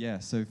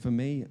for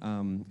me,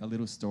 a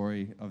little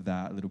story of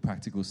that, a little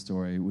practical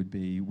story would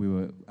be we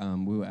were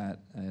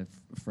at a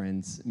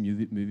friend's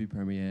movie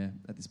premiere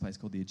at this place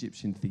called the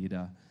Egyptian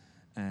Theatre,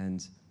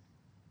 and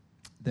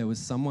there was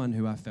someone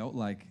who I felt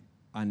like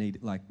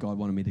God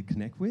wanted me to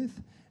connect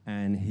with,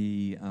 and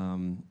he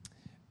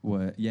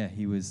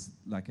was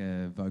like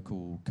a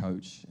vocal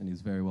coach, and he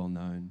was very well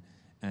known.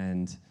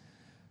 And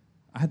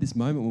I had this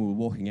moment when we were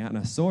walking out, and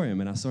I saw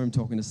him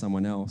talking to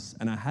someone else,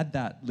 and I had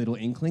that little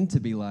inkling to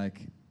be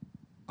like,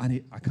 I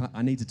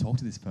need to talk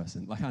to this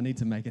person. Like, I need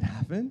to make it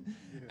happen.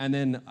 Yeah. And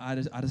then I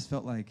just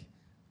felt like,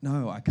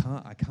 no, I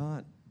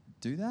can't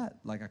do that.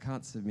 Like, I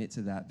can't submit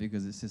to that,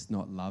 because it's just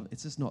not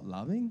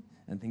loving,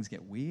 and things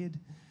get weird.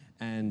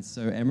 And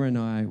so Emma and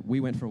I, we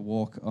went for a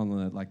walk on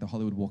the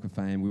Hollywood Walk of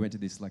Fame. We went to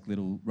this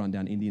little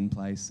rundown Indian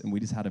place, and we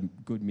just had a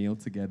good meal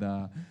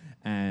together.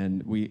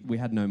 And we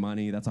had no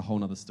money. That's a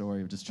whole other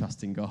story of just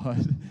trusting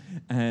God.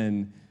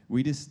 And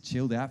we just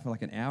chilled out for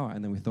an hour,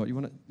 and then we thought, you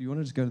want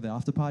to just go to the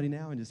after party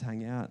now and just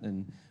hang out?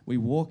 And we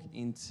walk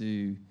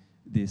into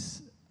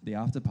this the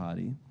after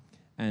party,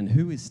 and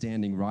who is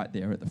standing right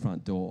there at the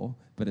front door?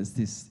 But it's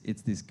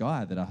this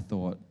guy that I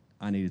thought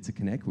I needed to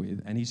connect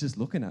with, and he's just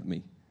looking at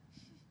me.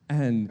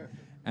 And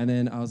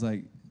then I was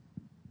like,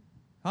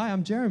 "Hi,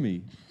 I'm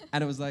Jeremy."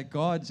 And it was like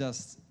God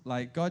just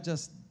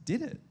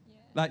did it.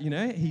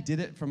 Yeah. He did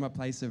it from a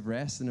place of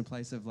rest and a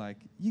place of like,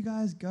 you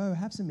guys go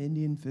have some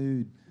Indian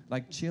food,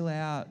 like chill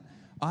out.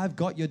 I've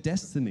got your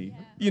destiny,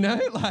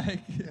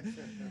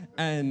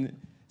 And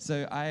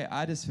so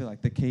I just feel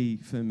like the key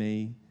for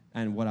me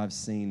and what I've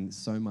seen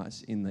so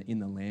much in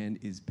the land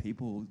is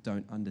people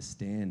don't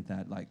understand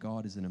that like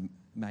God is a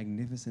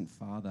magnificent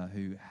Father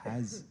who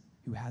has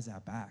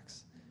our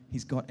backs.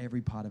 He's got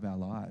every part of our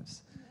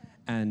lives.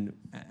 And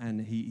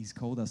he's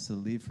called us to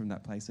live from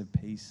that place of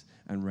peace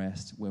and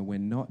rest where we're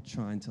not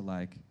trying to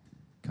like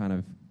kind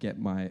of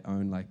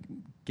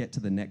get to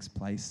the next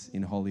place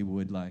in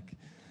Hollywood,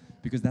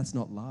 because that's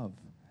not love,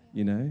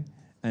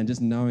 and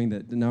just knowing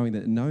that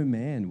no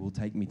man will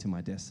take me to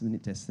my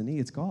destiny,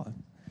 it's God.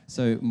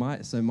 So my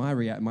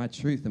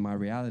truth and my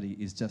reality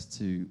is just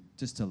to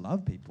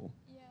love people,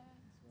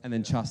 and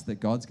then trust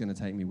that God's going to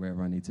take me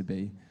wherever I need to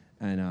be.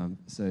 And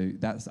so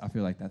I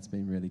feel like that's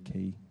been really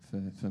key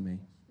for me.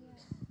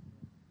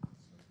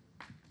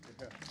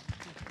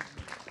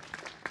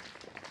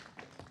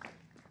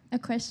 A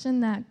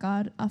question that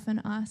God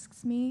often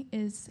asks me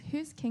is,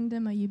 whose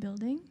kingdom are you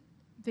building?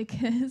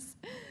 Because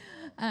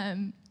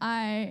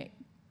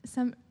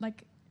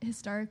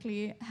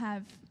historically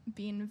have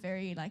been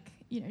very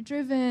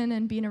driven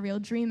and been a real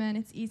dreamer, and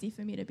it's easy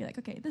for me to be like,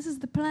 okay, this is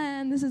the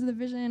plan, this is the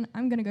vision,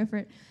 I'm going to go for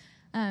it.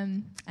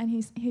 And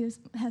he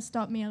has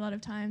stopped me a lot of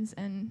times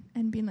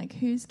and been like,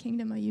 whose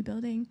kingdom are you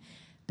building?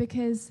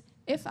 Because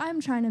if I'm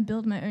trying to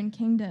build my own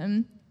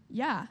kingdom,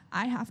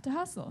 I have to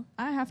hustle.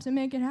 I have to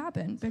make it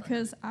happen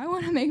because I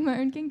want to make my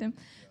own kingdom.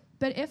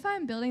 But if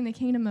I'm building the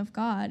kingdom of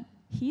God,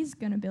 he's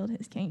going to build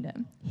his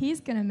kingdom.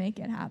 He's going to make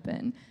it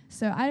happen.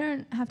 So I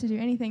don't have to do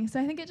anything. So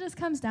I think it just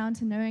comes down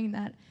to knowing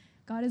that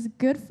God is a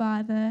good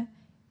Father.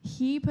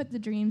 He put the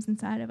dreams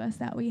inside of us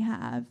that we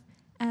have,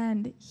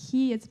 and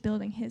he is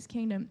building his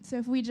kingdom. So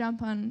if we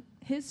jump on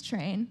his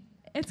train,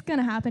 it's going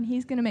to happen.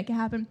 He's going to make it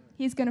happen.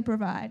 He's going to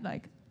provide.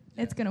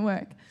 It's going to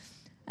work.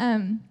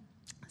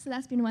 So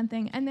that's been one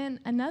thing. And then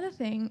another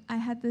thing, I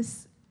had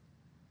this,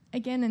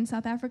 again in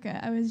South Africa,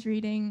 I was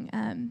reading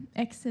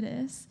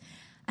Exodus,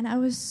 and I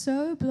was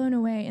so blown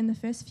away in the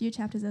first few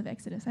chapters of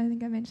Exodus. I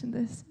think I mentioned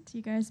this to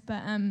you guys,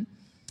 but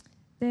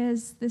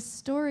there's this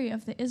story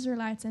of the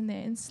Israelites and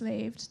they're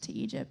enslaved to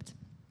Egypt.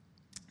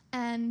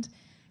 And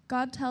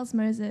God tells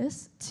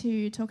Moses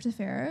to talk to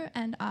Pharaoh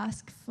and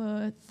ask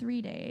for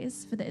 3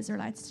 days for the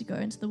Israelites to go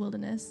into the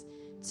wilderness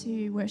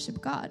to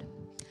worship God.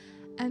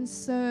 And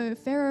so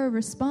Pharaoh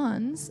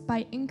responds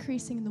by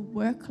increasing the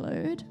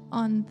workload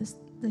on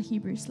the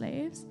Hebrew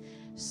slaves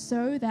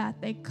so that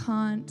they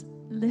can't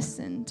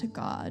listen to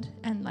God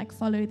and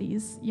follow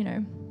these,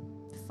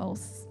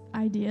 false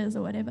ideas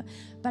or whatever.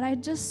 But I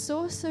just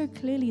saw so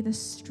clearly the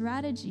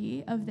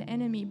strategy of the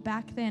enemy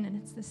back then, and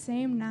it's the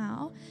same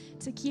now,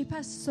 to keep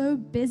us so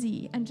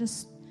busy and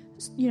just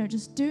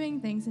doing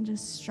things and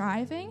just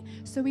striving,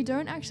 so we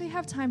don't actually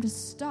have time to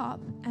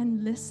stop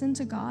and listen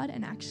to God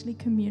and actually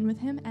commune with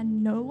him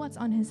and know what's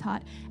on his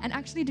heart and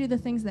actually do the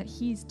things that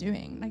he's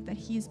doing, that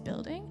he's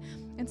building.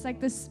 It's like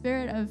the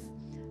spirit of,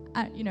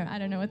 I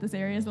don't know what this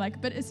area is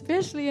like, but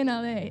especially in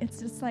LA, it's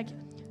just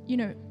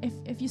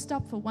if you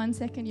stop for 1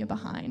 second, you're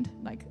behind.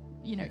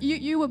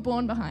 You were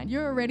born behind.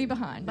 You're already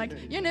behind.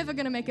 You're never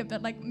going to make it,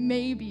 but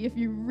maybe if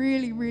you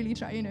really, really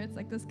try, it's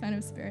this kind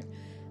of spirit.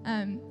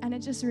 And it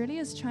just really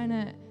is trying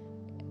to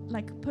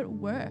put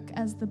work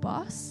as the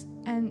boss,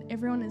 and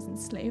everyone is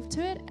enslaved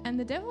to it, and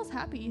the devil's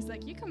happy. He's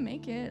like, you can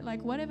make it,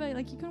 whatever,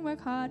 you can work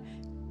hard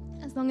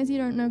as long as you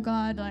don't know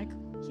God,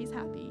 he's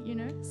happy,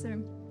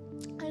 So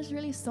I just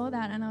really saw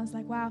that, and I was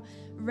like, wow,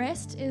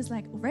 rest is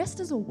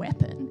a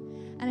weapon.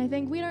 And I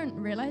think we don't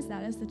realize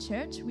that as the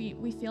church.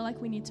 We feel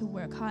like we need to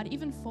work hard.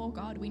 Even for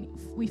God,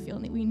 we feel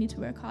that we need to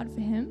work hard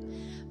for him.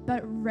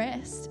 But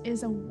rest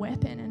is a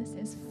weapon, and it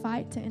says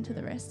fight to enter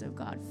the rest of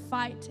God.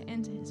 Fight to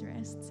enter his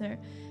rest. So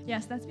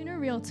yes, that's been a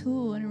real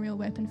tool and a real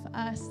weapon for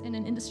us in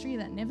an industry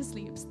that never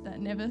sleeps, that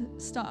never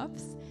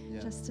stops,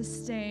 just to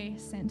stay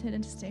centered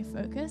and to stay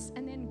focused.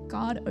 And then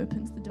God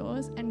opens the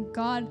doors, and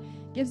God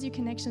gives you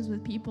connections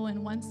with people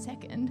in 1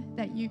 second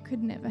that you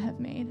could never have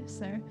made.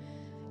 So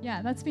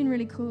yeah, that's been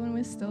really cool, and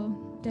we're still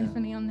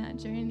definitely on that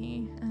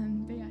journey.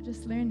 But yeah,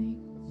 just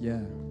learning.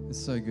 Yeah, it's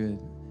so good.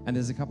 And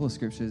there's a couple of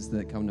scriptures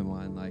that come to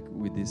mind,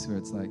 with this, where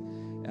it's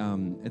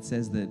it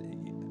says that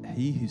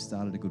he who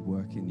started a good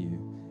work in you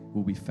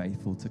will be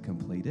faithful to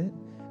complete it.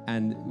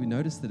 And we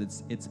notice that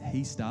it's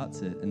he starts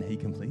it and he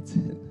completes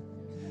it.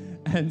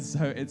 And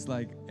so it's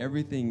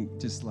everything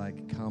just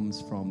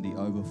comes from the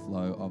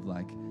overflow of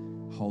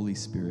Holy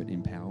Spirit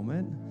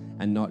empowerment,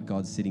 and not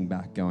God sitting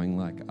back going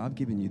I've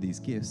given you these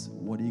gifts,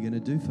 what are you going to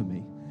do for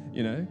me?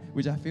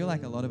 Which I feel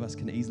like a lot of us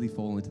can easily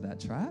fall into that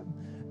trap.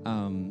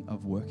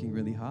 of working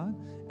really hard.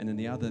 And then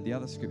the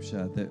other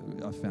scripture that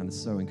I found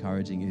so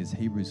encouraging is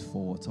Hebrews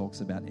 4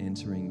 talks about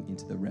entering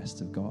into the rest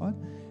of God.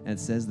 And it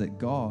says that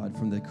God,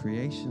 from the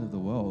creation of the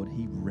world,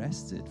 he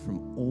rested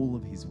from all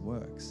of his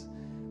works.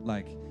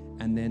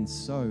 And then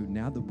so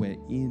now that we're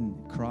in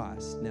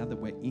Christ, now that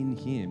we're in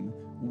him,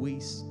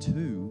 we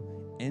too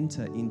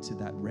enter into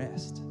that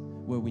rest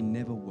where we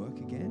never work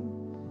again.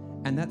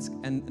 And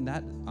I'm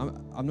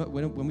not,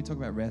 when we talk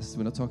about rest,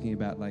 we're not talking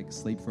about like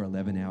sleep for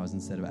 11 hours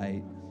instead of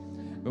 8.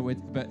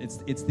 But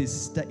it's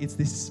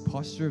this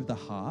posture of the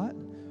heart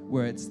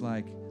where it's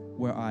like,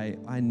 where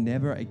I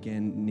never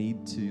again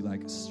need to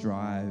like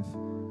strive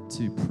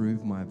to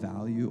prove my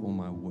value or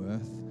my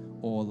worth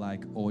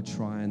or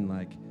try and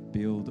like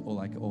build or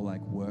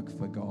work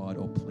for God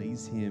or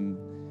please him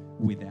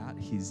without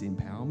his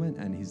empowerment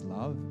and his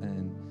love.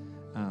 And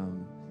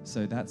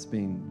so that's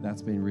been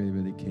really,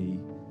 really key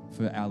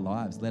for our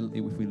lives.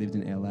 If we lived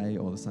in LA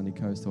or the Sunny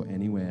Coast or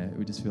anywhere,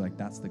 we just feel like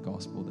that's the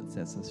gospel that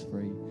sets us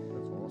free.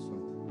 That's awesome.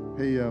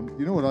 Hey, you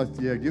know what?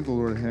 Give the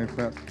Lord a hand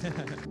clap.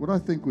 What I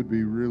think would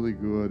be really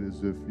good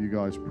is if you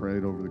guys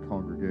prayed over the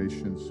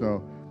congregation.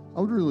 So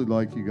I would really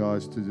like you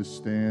guys to just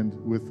stand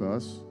with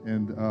us.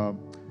 And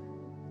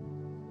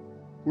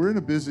we're in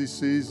a busy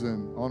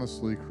season.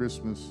 Honestly,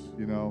 Christmas,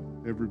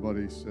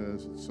 everybody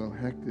says it's so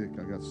hectic.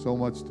 I got so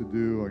much to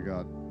do. I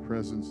got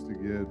presents to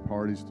get,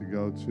 parties to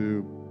go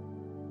to.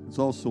 It's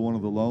also one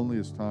of the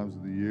loneliest times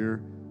of the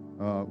year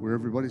where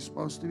everybody's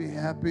supposed to be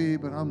happy,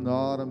 but I'm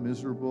not. I'm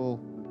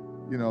miserable.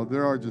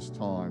 There are just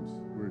times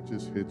where it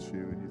just hits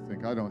you and you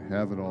think, I don't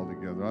have it all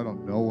together. I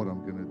don't know what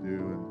I'm going to do.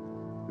 And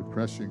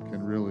depression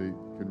can really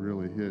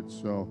hit.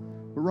 So,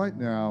 but right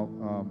now,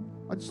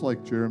 I'd just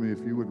like Jeremy,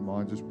 if you wouldn't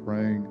mind just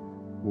praying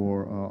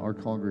for our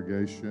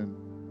congregation.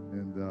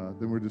 And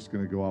then we're just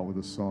going to go out with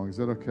a song. Is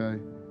that okay?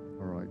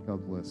 All right.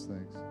 God bless.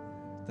 Thanks.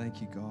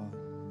 Thank you, God.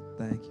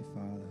 Thank you,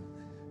 Father.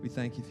 We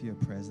thank you for your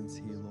presence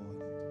here,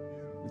 Lord.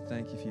 We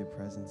thank you for your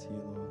presence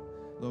here, Lord.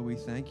 Lord, we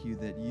thank you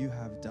that you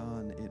have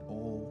done it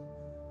all.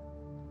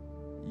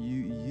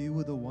 You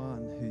were the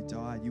one who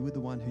died. You were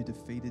the one who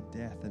defeated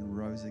death and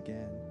rose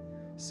again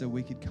so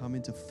we could come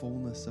into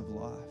fullness of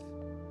life,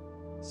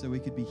 so we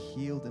could be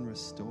healed and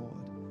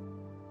restored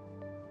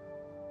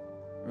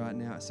right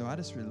now. So I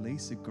just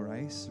release a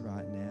grace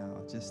right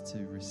now just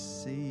to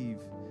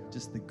receive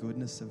just the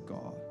goodness of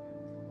God.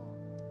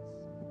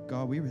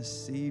 God, we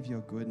receive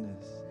your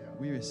goodness.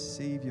 We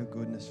receive your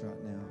goodness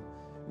right now.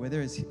 Where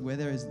there is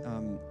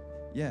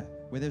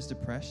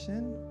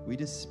depression, we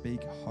just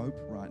speak hope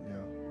right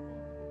now.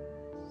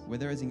 Where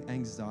there is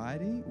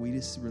anxiety, we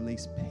just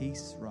release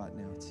peace right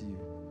now to you.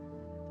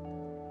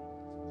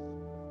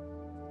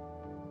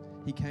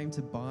 He came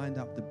to bind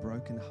up the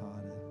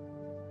brokenhearted.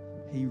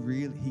 He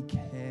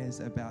cares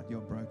about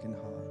your broken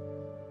heart.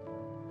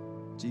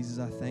 Jesus,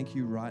 I thank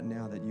you right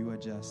now that you are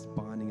just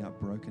binding up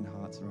broken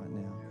hearts right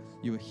now.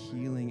 You are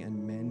healing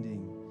and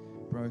mending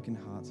broken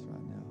hearts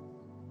right now.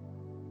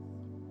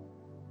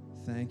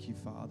 Thank you,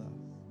 Father.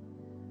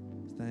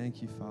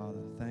 Thank you,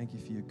 Father. Thank you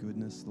for your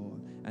goodness,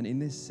 Lord. And in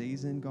this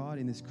season, God,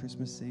 in this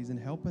Christmas season,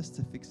 help us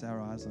to fix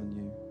our eyes on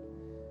you.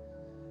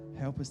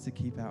 Help us to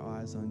keep our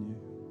eyes on you.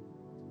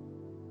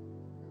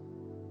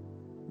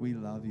 We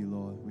love you,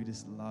 Lord. We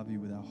just love you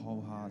with our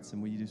whole hearts,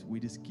 and we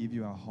just give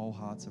you our whole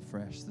hearts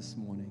afresh this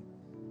morning.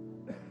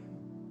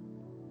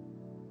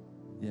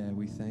 Yeah,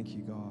 we thank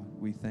you, God.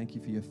 We thank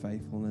you for your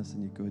faithfulness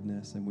and your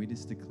goodness, and we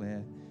just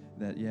declare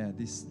that,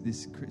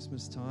 this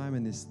Christmas time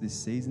and this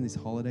season, this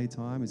holiday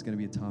time is going to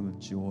be a time of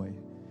joy.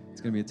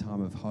 It's going to be a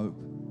time of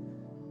hope.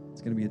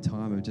 It's going to be a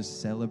time of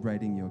just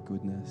celebrating your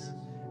goodness.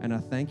 And I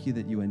thank you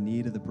that you are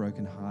near to the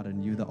brokenhearted,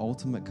 and you're the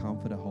ultimate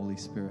comforter, Holy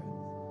Spirit.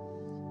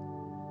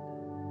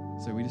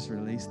 So we just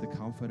release the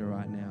comforter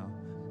right now,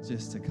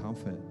 just to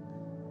comfort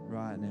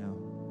right now.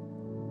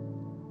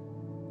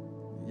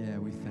 Yeah,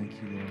 we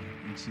thank you, Lord.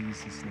 In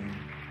Jesus' name,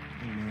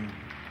 amen.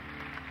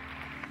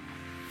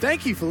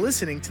 Thank you for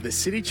listening to the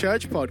City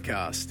Church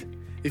podcast.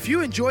 If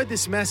you enjoyed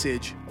this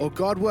message or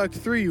God worked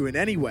through you in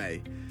any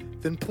way,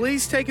 then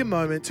please take a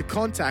moment to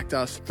contact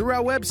us through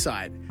our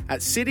website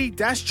at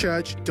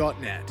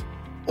city-church.net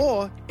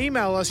or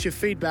email us your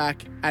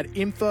feedback at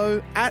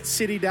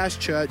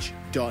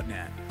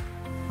info@city-church.net.